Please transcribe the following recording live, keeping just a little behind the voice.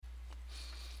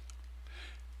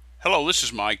Hello, this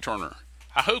is Mike Turner.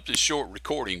 I hope this short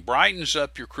recording brightens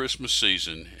up your Christmas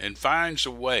season and finds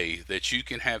a way that you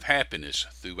can have happiness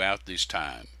throughout this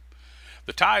time.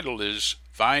 The title is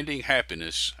Finding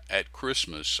Happiness at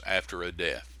Christmas After a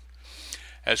Death.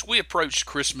 As we approach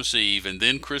Christmas Eve and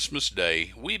then Christmas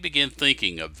Day, we begin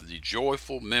thinking of the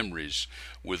joyful memories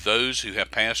with those who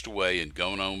have passed away and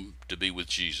gone on to be with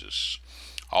Jesus.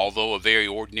 Although a very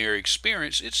ordinary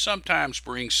experience, it sometimes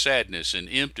brings sadness and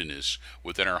emptiness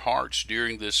within our hearts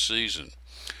during this season.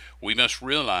 We must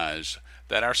realize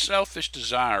that our selfish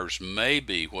desires may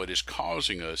be what is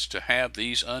causing us to have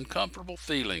these uncomfortable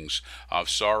feelings of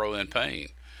sorrow and pain.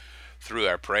 Through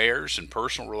our prayers and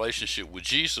personal relationship with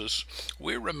Jesus,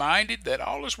 we're reminded that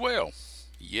all is well.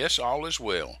 Yes, all is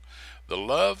well. The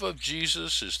love of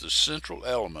Jesus is the central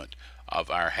element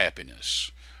of our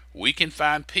happiness. We can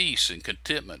find peace and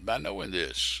contentment by knowing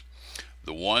this.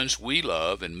 The ones we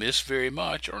love and miss very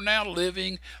much are now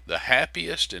living the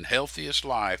happiest and healthiest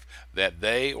life that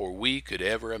they or we could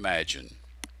ever imagine.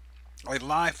 A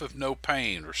life of no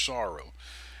pain or sorrow.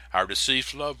 Our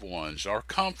deceased loved ones are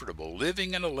comfortable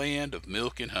living in a land of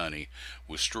milk and honey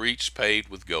with streets paved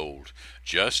with gold,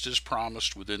 just as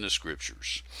promised within the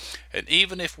scriptures. And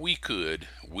even if we could,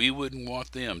 we wouldn't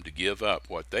want them to give up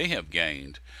what they have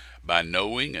gained by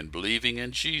knowing and believing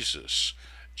in Jesus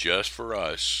just for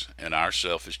us and our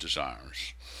selfish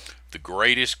desires. The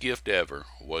greatest gift ever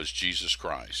was Jesus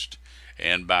Christ,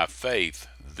 and by faith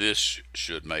this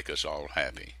should make us all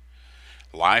happy.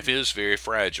 Life is very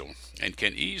fragile and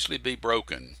can easily be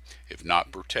broken if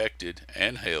not protected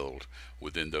and held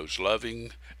within those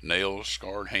loving,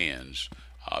 nail-scarred hands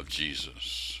of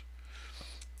Jesus.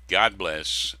 God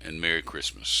bless and Merry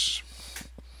Christmas.